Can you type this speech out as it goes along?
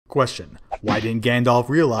Question: why didn't Gandalf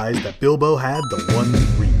realize that Bilbo had the One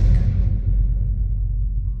Ring?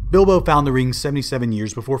 Bilbo found the ring 77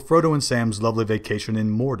 years before Frodo and Sam's lovely vacation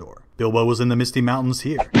in Mordor. Bilbo was in the Misty Mountains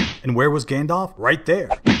here. And where was Gandalf? Right there.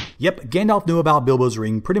 Yep, Gandalf knew about Bilbo's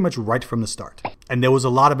ring pretty much right from the start. And there was a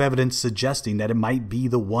lot of evidence suggesting that it might be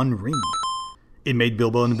the One Ring. It made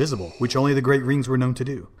Bilbo invisible, which only the Great Rings were known to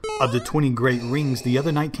do. Of the 20 Great Rings, the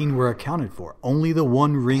other 19 were accounted for. Only the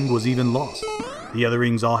One Ring was even lost. The other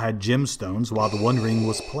rings all had gemstones, while the One Ring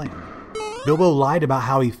was plain. Bilbo lied about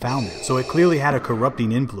how he found it, so it clearly had a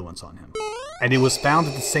corrupting influence on him. And it was found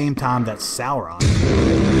at the same time that Sauron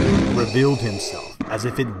revealed himself, as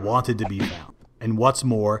if it wanted to be found. And what's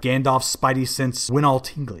more, Gandalf's spidey sense went all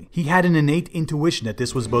tingly. He had an innate intuition that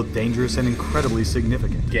this was both dangerous and incredibly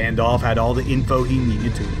significant. Gandalf had all the info he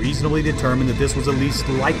needed to reasonably determine that this was at least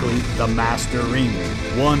likely the Master Ring.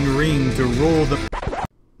 One ring to rule the...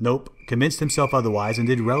 Nope, convinced himself otherwise and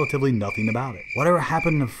did relatively nothing about it. Whatever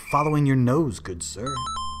happened to following your nose, good sir?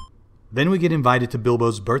 Then we get invited to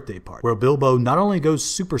Bilbo's birthday party, where Bilbo not only goes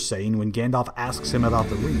Super Saiyan when Gandalf asks him about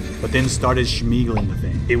the ring, but then started schmeagling the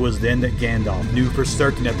thing. It was then that Gandalf knew for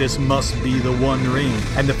certain that this must be the One Ring,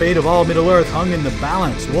 and the fate of all Middle-earth hung in the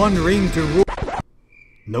balance. One ring to rule...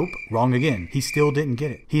 Nope, wrong again. He still didn't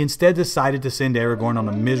get it. He instead decided to send Aragorn on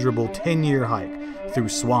a miserable 10-year hike through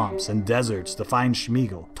swamps and deserts to find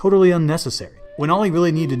Schmeagol. Totally unnecessary, when all he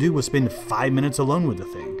really needed to do was spend 5 minutes alone with the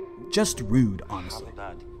thing. Just rude, honestly.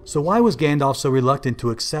 So why was Gandalf so reluctant to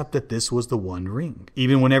accept that this was the One Ring,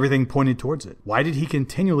 even when everything pointed towards it? Why did he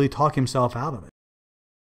continually talk himself out of it?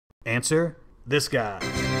 Answer: this guy.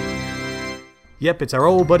 Yep, it's our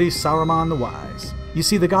old buddy Saruman the Wise. You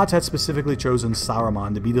see, the gods had specifically chosen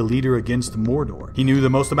Saruman to be the leader against Mordor. He knew the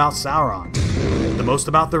most about Sauron, the most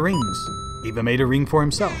about the rings, even made a ring for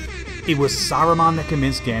himself. It was Saruman that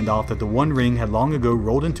convinced Gandalf that the One Ring had long ago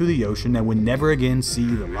rolled into the ocean and would never again see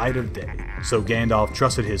the light of day. So Gandalf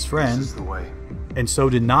trusted his friend, and so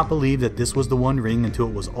did not believe that this was the One Ring until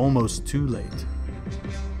it was almost too late.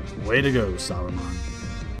 Way to go, Saruman.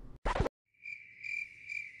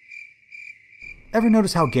 Ever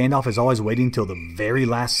notice how Gandalf is always waiting till the very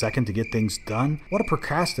last second to get things done? What a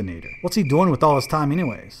procrastinator. What's he doing with all his time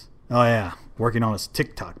anyways? Oh yeah, working on his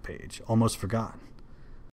TikTok page. Almost forgot.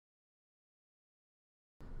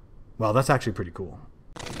 Well, that's actually pretty cool.